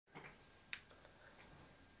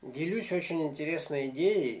Делюсь очень интересной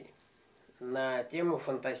идеей на тему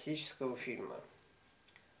фантастического фильма.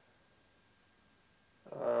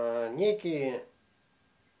 Некие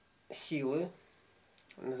силы,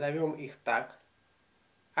 назовем их так,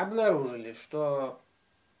 обнаружили, что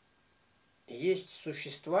есть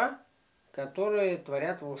существа, которые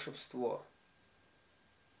творят волшебство.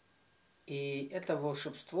 И это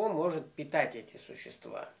волшебство может питать эти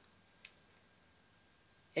существа.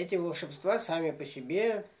 Эти волшебства сами по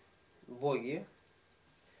себе боги,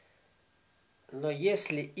 но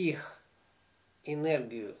если их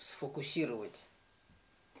энергию сфокусировать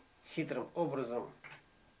хитрым образом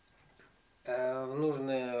в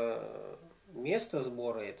нужное место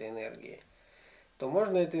сбора этой энергии, то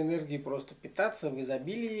можно этой энергией просто питаться в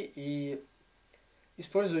изобилии и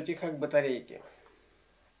использовать их как батарейки.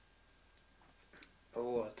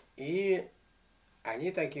 Вот. И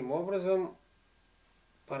они таким образом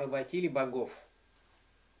поработили богов.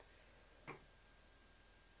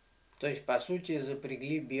 То есть, по сути,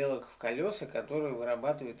 запрягли белок в колеса, которые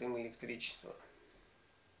вырабатывают им электричество.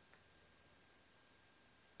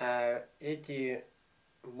 А эти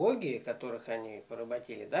боги, которых они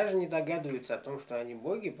поработили, даже не догадываются о том, что они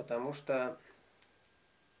боги, потому что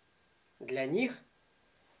для них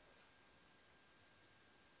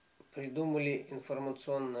придумали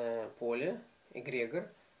информационное поле, эгрегор,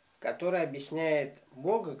 который объясняет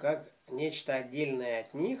Бога как нечто отдельное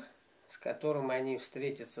от них, с которым они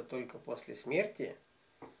встретятся только после смерти.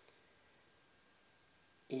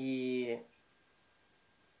 И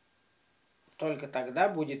только тогда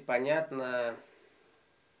будет понятно,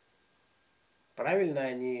 правильно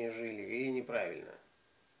они жили или неправильно.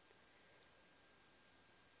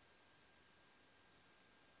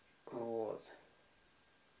 Вот.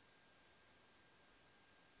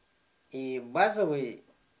 И базовый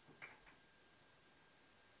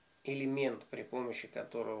элемент, при помощи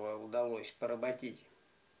которого удалось поработить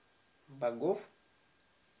богов,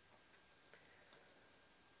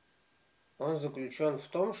 он заключен в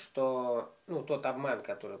том, что, тот обман,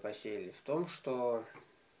 который посеяли, в том, что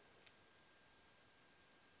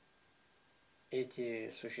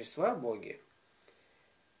эти существа, боги,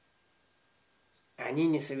 они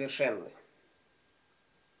несовершенны.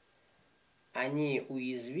 Они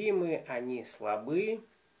уязвимы, они слабы.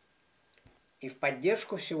 И в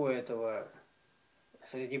поддержку всего этого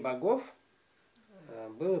среди богов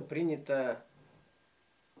было принято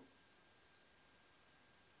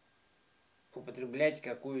употреблять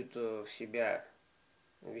какое-то в себя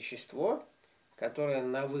вещество, которое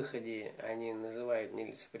на выходе они называют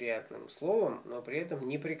нелицеприятным словом, но при этом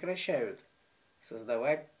не прекращают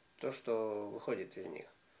создавать то, что выходит из них.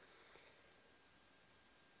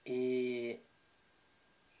 И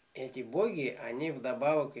эти боги, они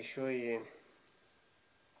вдобавок еще и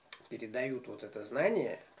передают вот это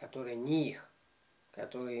знание, которое не их,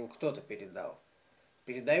 которое им кто-то передал,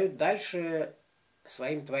 передают дальше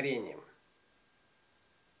своим творениям,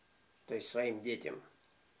 то есть своим детям.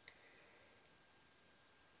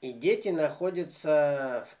 И дети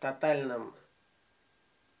находятся в тотальном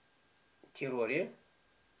терроре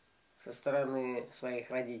со стороны своих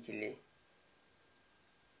родителей,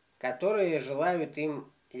 которые желают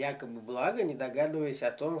им якобы блага, не догадываясь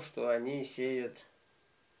о том, что они сеют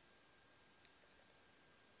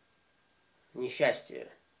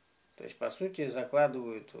несчастье. То есть, по сути,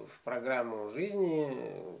 закладывают в программу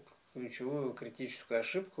жизни ключевую критическую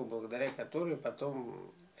ошибку, благодаря которой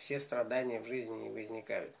потом все страдания в жизни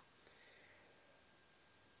возникают.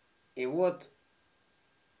 И вот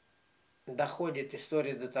доходит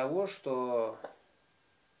история до того, что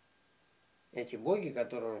эти боги,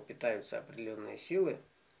 которыми питаются определенные силы,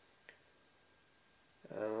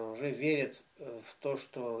 уже верят в то,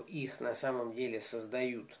 что их на самом деле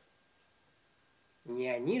создают не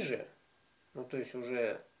они же, то есть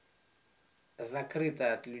уже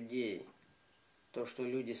закрыто от людей то, что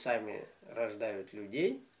люди сами рождают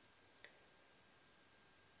людей,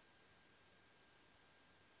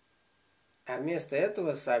 а вместо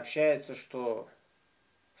этого сообщается, что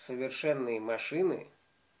совершенные машины,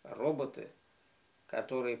 роботы,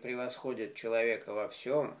 которые превосходят человека во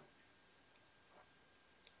всем,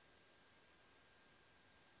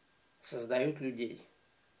 создают людей.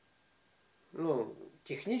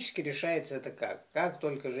 Технически решается это как? Как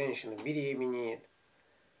только женщина беременеет,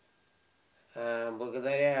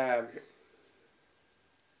 благодаря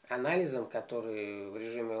анализам, которые в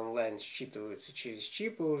режиме онлайн считываются через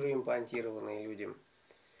чипы, уже имплантированные людям,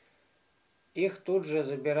 их тут же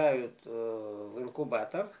забирают в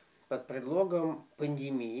инкубатор под предлогом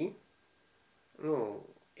пандемии.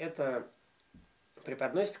 Это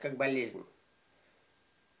преподносится как болезнь.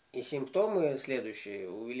 И симптомы следующие: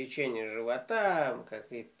 увеличение живота,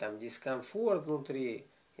 какой-то там дискомфорт внутри.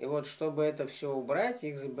 И вот чтобы это все убрать,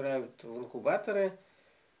 их забирают в инкубаторы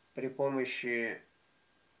при помощи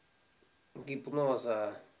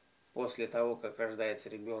гипноза. После того, как рождается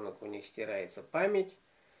ребенок, у них стирается память.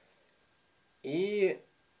 И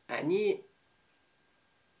они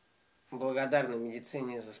благодарны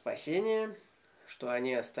медицине за спасение, что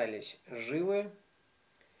они остались живы.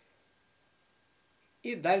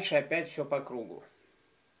 И дальше опять все по кругу.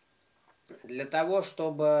 Для того,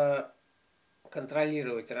 чтобы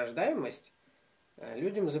контролировать рождаемость,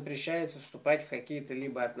 людям запрещается вступать в какие-то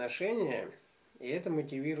либо отношения, и это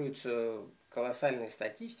мотивируется колоссальной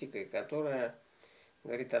статистикой, которая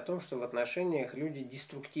говорит о том, что в отношениях люди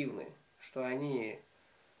деструктивны, что они,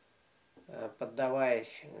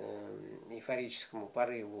 поддаваясь эйфорическому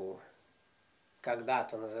порыву,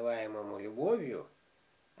 когда-то называемому любовью,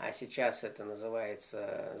 а сейчас это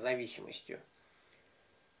называется зависимостью,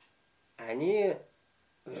 они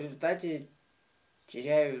в результате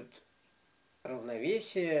теряют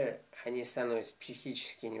равновесие, они становятся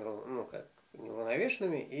психически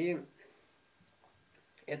неуравновешенными, и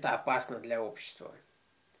это опасно для общества.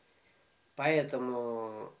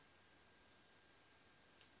 Поэтому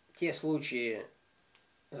те случаи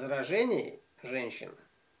заражений женщин,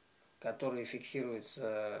 которые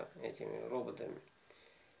фиксируются этими роботами,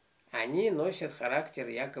 они носят характер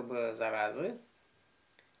якобы заразы,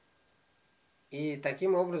 и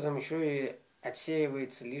таким образом еще и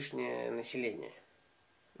отсеивается лишнее население.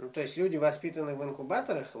 Ну, то есть люди, воспитанные в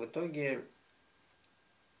инкубаторах, в итоге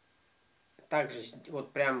также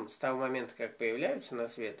вот прям с того момента, как появляются на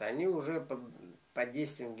свет, они уже под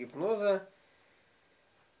действием гипноза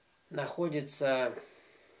находятся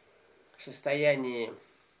в состоянии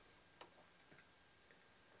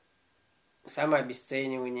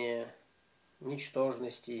самообесценивания,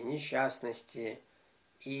 ничтожности, несчастности.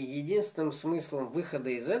 И единственным смыслом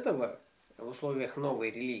выхода из этого в условиях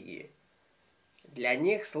новой религии для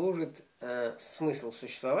них служит смысл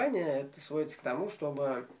существования. Это сводится к тому,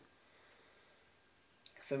 чтобы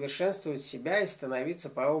совершенствовать себя и становиться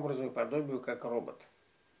по образу и подобию как робот.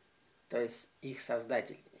 То есть их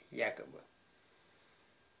создатель, якобы.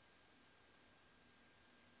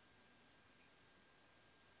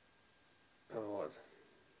 Вот.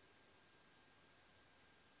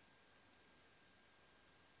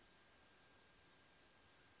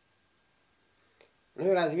 Ну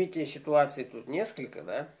и развитие ситуации тут несколько,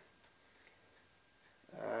 да.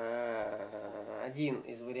 Один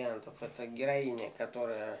из вариантов — это героиня,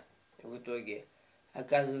 которая в итоге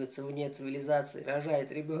оказывается вне цивилизации,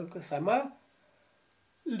 рожает ребенка сама.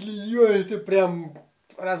 И для нее это прям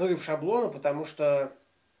разрыв шаблона, потому что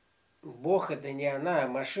Бог — это не она, а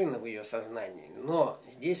машина в ее сознании. Но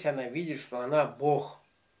здесь она видит, что она Бог,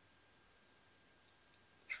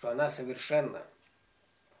 что она совершенна.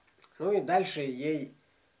 Ну и дальше ей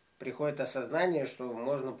приходит осознание, что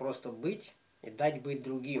можно просто быть и дать быть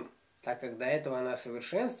другим. Так как до этого она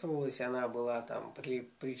совершенствовалась, она была там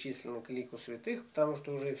причислена к лику святых, потому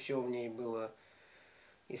что уже все в ней было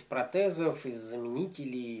из протезов, из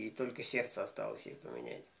заменителей, и только сердце осталось ей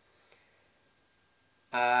поменять.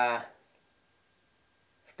 А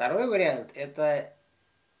второй вариант — это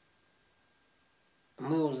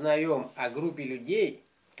мы узнаем о группе людей,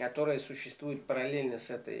 которые существуют параллельно с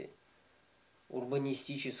этой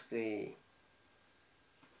урбанистической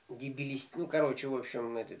в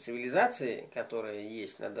общем, этой цивилизации, которая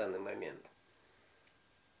есть на данный момент.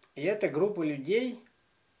 И эта группа людей,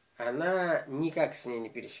 она никак с ней не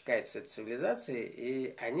пересекается, с этой цивилизацией,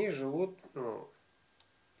 и они живут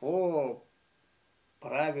по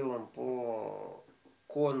правилам, по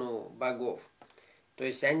кону богов. То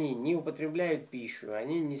есть они не употребляют пищу,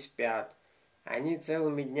 они не спят, они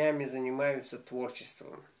целыми днями занимаются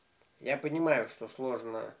творчеством. Я понимаю, что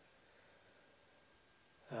сложно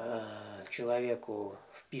человеку,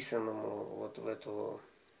 вписанному вот в эту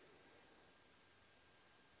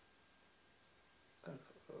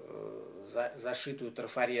зашитую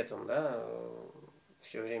трафаретом, да,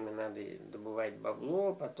 все время надо добывать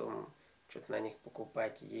бабло, потом что-то на них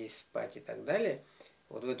покупать, есть, спать и так далее.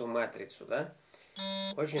 Вот в эту матрицу, да.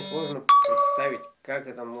 Очень сложно представить, как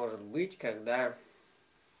это может быть, когда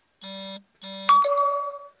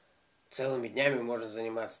целыми днями можно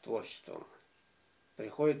заниматься творчеством.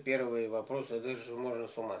 Приходят первые вопросы, это же можно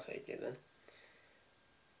с ума сойти, да?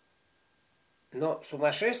 Но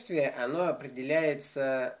сумасшествие, оно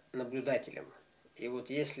определяется наблюдателем. И вот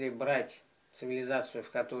если брать цивилизацию, в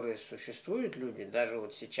которой существуют люди, даже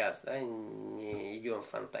вот сейчас, да, не идем в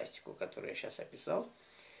фантастику, которую я сейчас описал,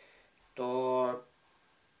 то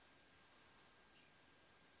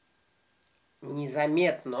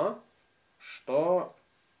незаметно, что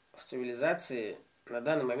в цивилизации на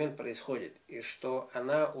данный момент происходит, и что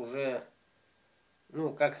она уже,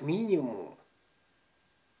 ну, как минимум,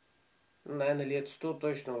 ну, наверное, лет 100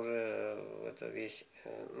 точно уже это весь,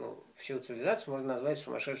 ну, всю цивилизацию можно назвать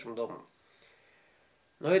сумасшедшим домом.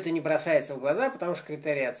 Но это не бросается в глаза, потому что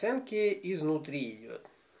критерий оценки изнутри идет.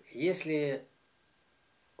 Если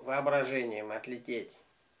воображением отлететь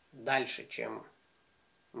дальше, чем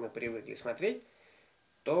мы привыкли смотреть,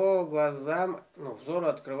 то глазам, ну, взору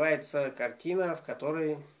открывается картина, в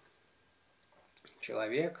которой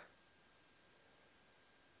человек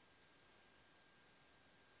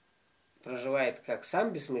проживает как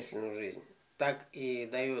сам бессмысленную жизнь, так и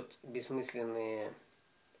дает бессмысленные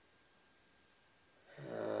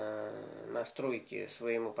настройки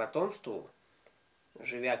своему потомству,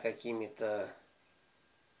 живя какими-то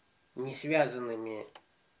не связанными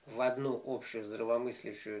в одну общую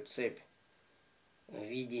здравомыслящую цепь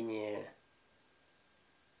видения,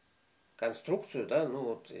 конструкцию, да, ну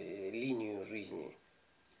вот линию жизни.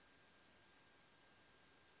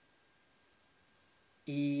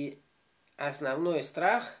 И основной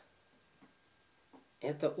страх –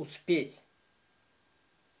 это успеть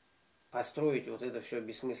построить вот это все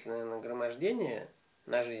бессмысленное нагромождение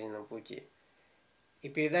на жизненном пути и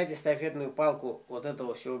передать эстафетную палку вот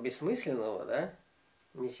этого всего бессмысленного, да,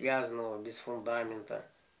 не связанного, без фундамента,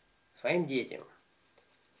 своим детям,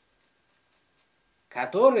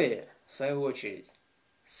 которые, в свою очередь,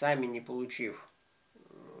 сами не получив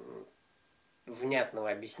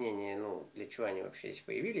внятного объяснения, ну, для чего они вообще здесь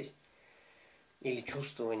появились, или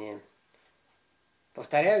чувствования,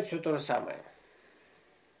 повторяют все то же самое.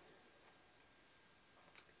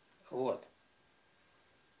 Вот.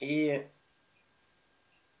 И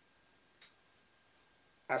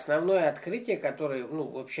основное открытие, которое, ну,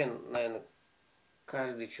 вообще, наверное,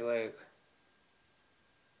 каждый человек,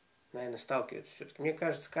 наверное, сталкивается все-таки. Мне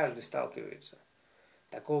кажется, каждый сталкивается.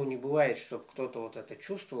 Такого не бывает, чтобы кто-то вот это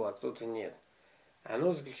чувствовал, а кто-то нет.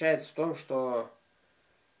 Оно заключается в том, что,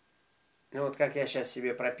 ну, вот как я сейчас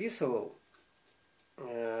себе прописывал,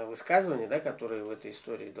 высказывания, да, которые в этой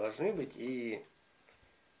истории должны быть, и,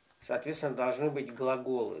 соответственно, должны быть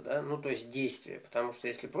глаголы, да, ну, то есть действия. Потому что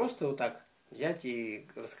если просто вот так взять и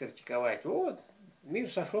раскритиковать, вот, мир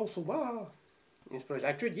сошел с ума, и спросить,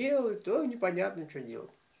 а что делать, то непонятно, что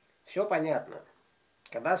делать. Все понятно,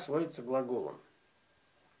 когда сводится к глаголам.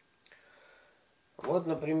 Вот,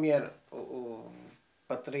 например,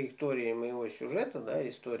 по траектории моего сюжета, да,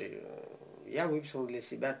 истории, я выписал для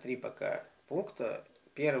себя 3 пока пункта.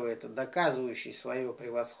 Первый – это доказывающий свое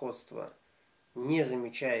превосходство не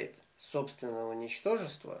замечает собственного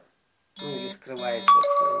ничтожества, ну или скрывает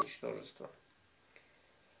собственное ничтожество.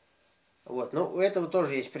 Вот, ну у этого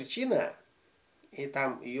тоже есть причина, и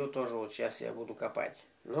там ее тоже вот сейчас я буду копать.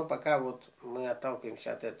 Но пока вот мы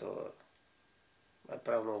отталкиваемся от этого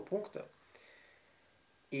отправного пункта.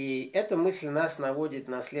 И эта мысль нас наводит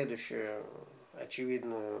на следующую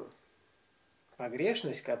очевидную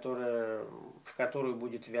погрешность, в которую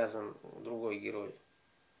будет ввязан другой герой,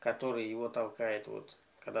 который его толкает, вот,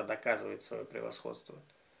 когда доказывает свое превосходство.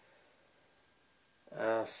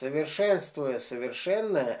 Совершенствуя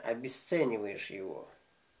совершенное, обесцениваешь его.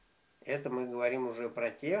 Это мы говорим уже про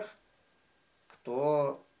тех,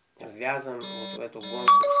 кто ввязан вот в эту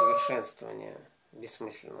гонку совершенствования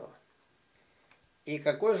бессмысленного. И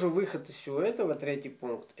какой же выход из всего этого, 3-й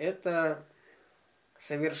пункт, это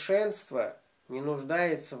совершенство не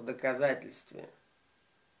нуждается в доказательстве.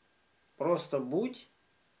 Просто будь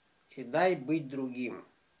и дай быть другим.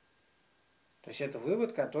 То есть это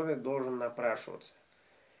вывод, который должен напрашиваться.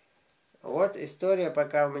 Вот история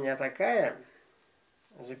пока у меня такая.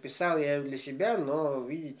 Записал я ее для себя, но,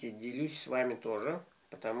 видите, делюсь с вами тоже,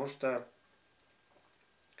 потому что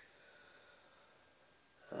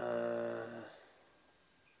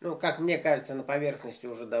ну, как мне кажется, на поверхности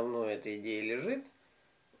уже давно эта идея лежит,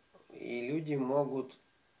 и люди могут,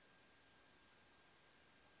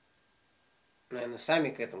 наверное, сами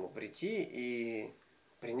к этому прийти и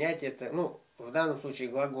принять это, ну, в данном случае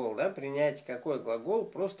глагол, да, принять какой глагол?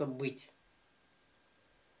 Просто быть.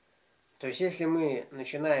 То есть, если мы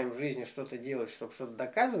начинаем в жизни что-то делать, чтобы что-то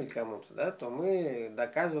доказывать кому-то, да, то мы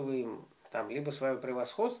доказываем там либо свое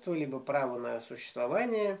превосходство, либо право на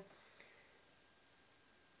существование,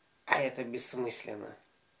 а это бессмысленно.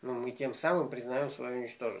 Ну, мы тем самым признаем свое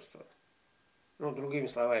ничтожество. Ну, другими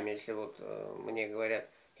словами, если вот мне говорят,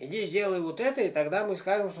 иди сделай вот это, и тогда мы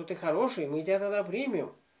скажем, что ты хороший, и мы тебя тогда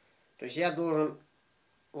примем. То есть я должен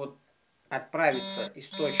вот отправиться из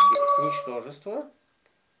точки ничтожества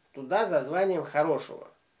туда за званием хорошего.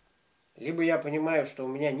 Либо я понимаю, что у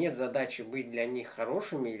меня нет задачи быть для них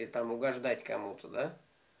хорошими или там угождать кому-то, да?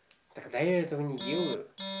 Тогда я этого не делаю.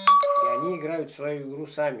 И они играют свою игру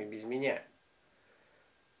сами, без меня.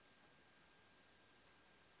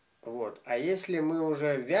 Вот. А если мы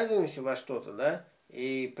уже ввязываемся во что-то, да,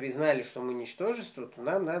 и признали, что мы ничтожество, то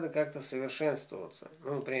нам надо как-то совершенствоваться.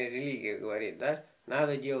 Ну, например, религия говорит, да,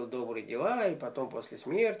 надо делать добрые дела, и потом после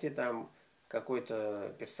смерти там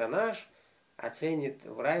какой-то персонаж оценит,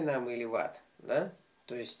 в рай нам или в ад, да?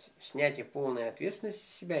 То есть снятие полной ответственности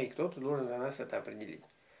с себя, и кто-то должен за нас это определить.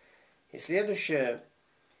 И следующее,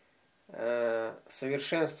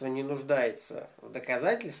 совершенство не нуждается в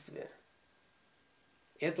доказательстве.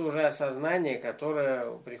 Это уже осознание,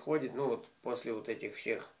 которое приходит, ну вот после вот этих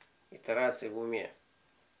всех итераций в уме.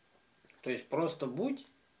 То есть просто будь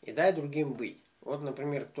и дай другим быть. Вот,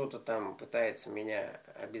 например, кто-то там пытается меня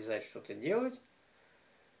обязать что-то делать.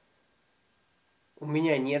 У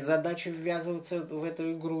меня нет задачи ввязываться в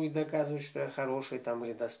эту игру и доказывать, что я хороший там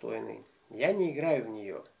или достойный. Я не играю в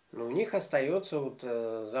нее. Но у них остается вот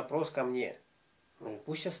запрос ко мне. Ну и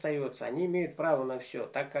пусть остается. Они имеют право на все,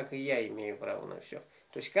 так как и я имею право на все.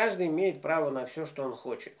 То есть каждый имеет право на все, что он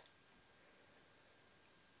хочет.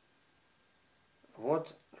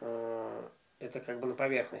 Вот это как бы на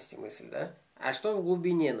поверхности мысль, да? А что в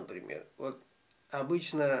глубине, например? Вот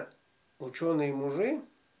обычно ученые-мужи,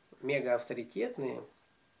 мега авторитетные,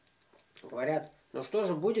 говорят, ну что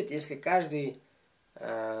же будет, если каждый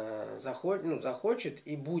захочет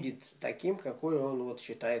и будет таким, какой он вот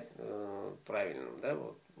считает правильным, да,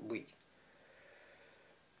 вот, быть.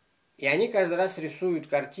 И они каждый раз рисуют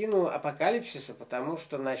картину апокалипсиса, потому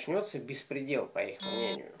что начнется беспредел, по их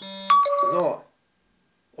мнению. Но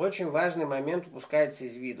очень важный момент упускается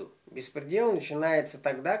из виду. Беспредел начинается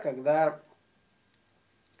тогда, когда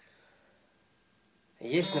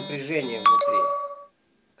есть напряжение внутри.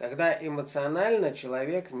 Когда эмоционально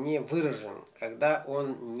человек не выражен, когда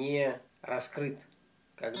он не раскрыт,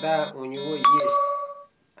 когда у него есть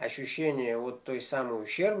ощущение вот той самой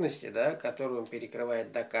ущербности, да, которую он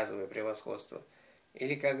перекрывает, доказывая превосходство,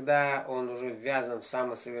 или когда он уже ввязан в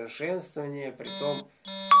самосовершенствование, притом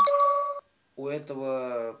у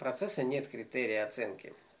этого процесса нет критерия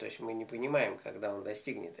оценки. То есть мы не понимаем, когда он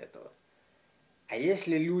достигнет этого. А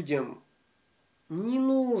если людям не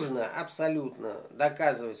нужно абсолютно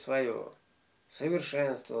доказывать свое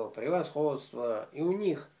совершенство, превосходство, и у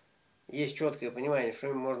них есть четкое понимание, что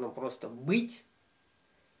им можно просто быть,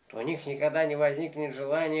 то у них никогда не возникнет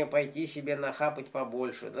желания пойти себе нахапать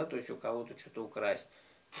побольше, да, то есть у кого-то что-то украсть.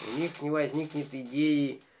 У них не возникнет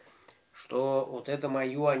идеи, что вот это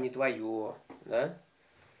мое, а не твое, да.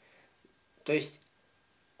 То есть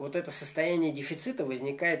вот это состояние дефицита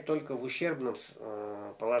возникает только в ущербном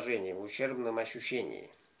положении, в ущербном ощущении.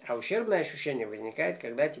 А ущербное ощущение возникает,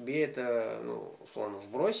 когда тебе это, ну, условно,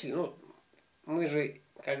 вбросили. Ну, мы же,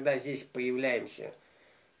 когда здесь появляемся,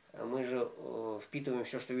 мы же впитываем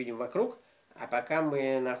все, что видим вокруг, а пока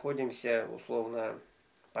мы находимся, условно,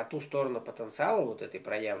 по ту сторону потенциала вот этой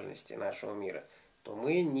проявленности нашего мира, то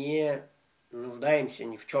мы не нуждаемся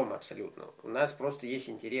ни в чем абсолютно. У нас просто есть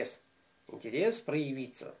интерес. Интерес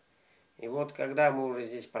проявиться. И вот когда мы уже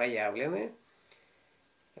здесь проявлены,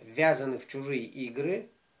 ввязаны в чужие игры,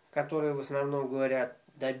 которые в основном говорят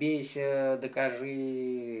добейся,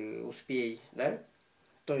 докажи, успей, да?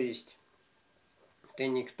 То есть ты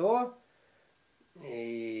никто,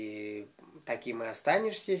 и таким и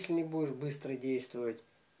останешься, если не будешь быстро действовать,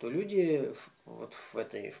 то люди вот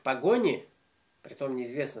в погоне, притом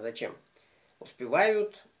неизвестно зачем,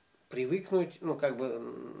 успевают привыкнуть, ну, как бы,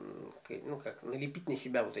 ну, как налепить на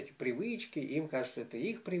себя вот эти привычки, им кажется, что это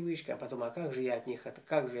их привычка, а потом, а как же я от них, это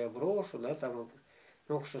как же я брошу, да, там, вот,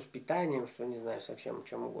 ну, что с питанием, что, не знаю, совсем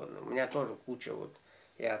чем угодно. У меня тоже куча вот,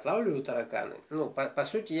 я отлавливаю тараканы. Ну, по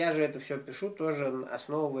сути, я же это все пишу тоже,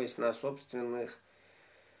 основываясь на собственных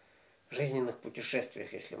жизненных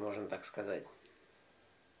путешествиях, если можно так сказать.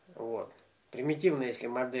 Вот. Примитивно, если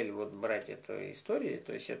модель вот брать эту историю,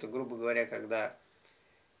 то есть это, грубо говоря, когда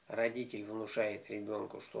родитель внушает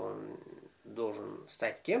ребенку, что он должен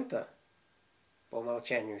стать кем-то, по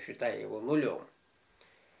умолчанию считая его нулем,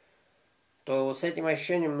 то вот с этим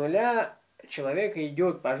ощущением нуля человек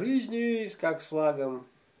идет по жизни, как с флагом,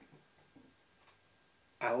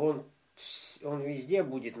 а он везде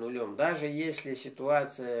будет нулем. Даже если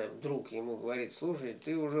ситуация вдруг ему говорит, слушай,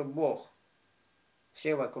 ты уже бог.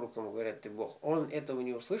 Все вокруг ему говорят, ты бог. Он этого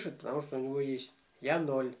не услышит, потому что у него есть я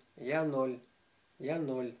ноль, я ноль, я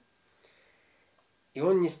ноль. И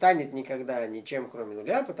он не станет никогда ничем, кроме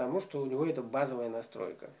нуля, потому что у него это базовая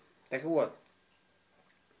настройка. Так вот,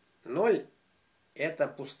 ноль – это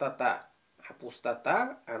пустота. А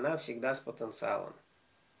пустота, она всегда с потенциалом.